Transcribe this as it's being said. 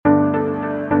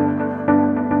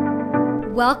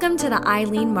Welcome to the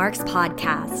Eileen Marks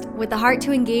podcast. With the heart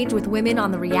to engage with women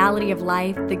on the reality of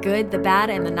life, the good, the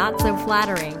bad, and the not so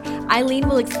flattering, Eileen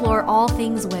will explore all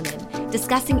things women,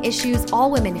 discussing issues all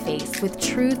women face with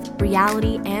truth,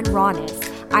 reality, and rawness.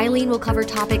 Eileen will cover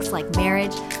topics like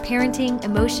marriage, parenting,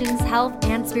 emotions, health,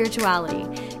 and spirituality.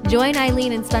 Join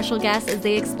Eileen and special guests as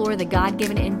they explore the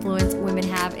God-given influence women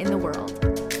have in the world.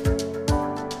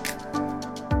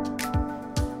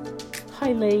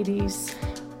 Hi, ladies.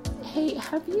 Hey,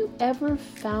 have you ever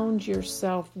found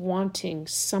yourself wanting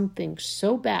something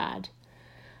so bad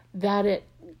that it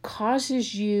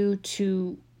causes you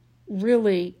to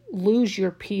really lose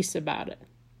your peace about it?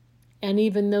 And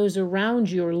even those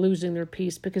around you are losing their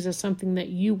peace because of something that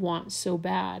you want so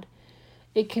bad.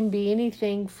 It can be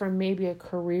anything from maybe a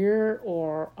career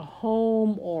or a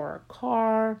home or a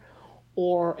car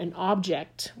or an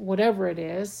object, whatever it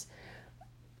is.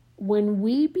 When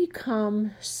we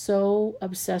become so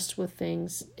obsessed with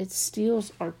things, it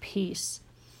steals our peace.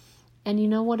 And you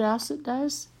know what else it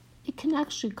does? It can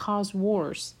actually cause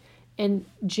wars. And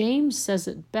James says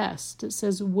it best. It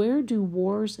says, "Where do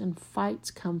wars and fights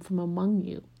come from among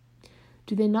you?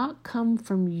 Do they not come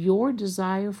from your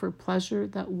desire for pleasure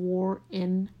that war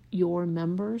in your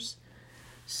members?"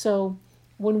 So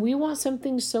when we want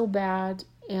something so bad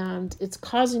and it's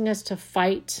causing us to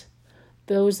fight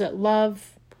those that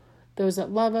love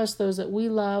us, those that we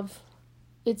love,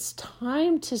 it's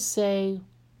time to say,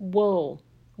 whoa,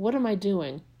 what am I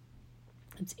doing?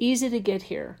 It's easy to get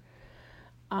here.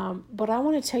 But I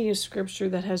want to tell you a scripture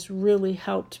that has really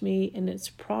helped me, and it's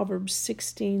Proverbs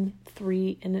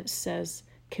 16:3, and it says,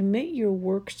 "Commit your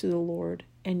works to the Lord,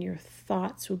 and your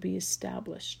thoughts will be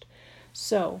established."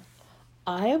 So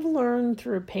I have learned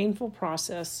through a painful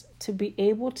process to be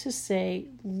able to say,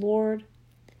 Lord,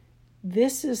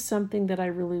 this is something that I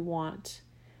really want.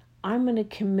 I'm going to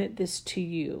commit this to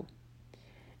you.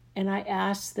 And I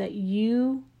ask that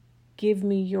you give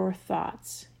me your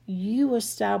thoughts. You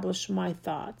establish my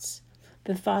thoughts,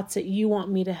 the thoughts that you want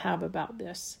me to have about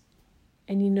this.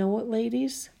 And you know what,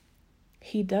 ladies?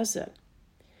 He does it.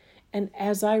 And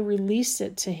as I release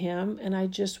it to him and I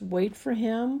just wait for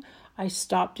him, I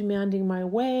stop demanding my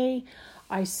way.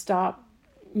 I stop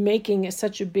making it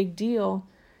such a big deal.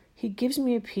 He gives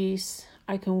me a peace.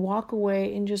 I can walk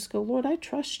away and just go, Lord, I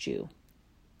trust you.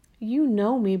 You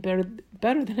know me better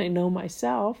than I know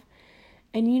myself,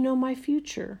 and you know my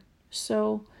future.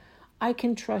 So I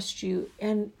can trust you.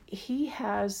 And he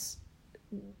has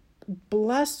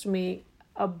blessed me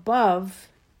above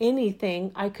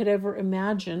anything I could ever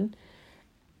imagine.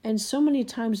 And so many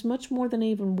times, much more than I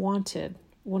even wanted,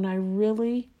 when I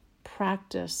really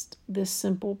practiced this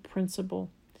simple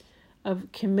principle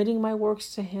of committing my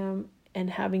works to him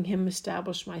and having him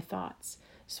establish my thoughts.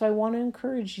 So I want to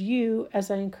encourage you,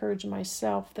 as I encourage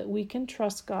myself, that we can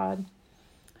trust God.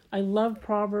 I love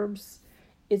Proverbs.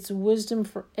 It's wisdom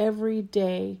for every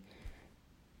day.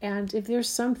 And if there's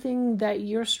something that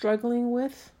you're struggling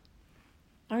with,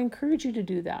 I encourage you to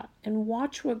do that and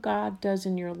watch what God does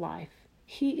in your life.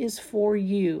 He is for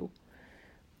you.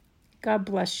 God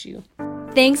bless you.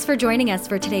 Thanks for joining us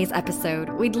for today's episode.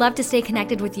 We'd love to stay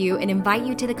connected with you and invite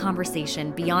you to the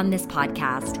conversation beyond this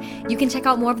podcast. You can check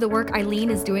out more of the work Eileen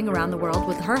is doing around the world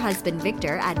with her husband,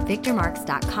 Victor, at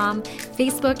victormarks.com,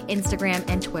 Facebook, Instagram,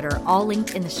 and Twitter, all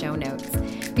linked in the show notes.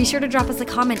 Be sure to drop us a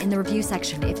comment in the review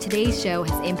section if today's show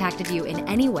has impacted you in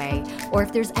any way, or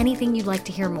if there's anything you'd like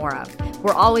to hear more of.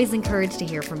 We're always encouraged to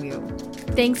hear from you.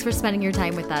 Thanks for spending your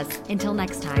time with us. Until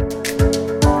next time.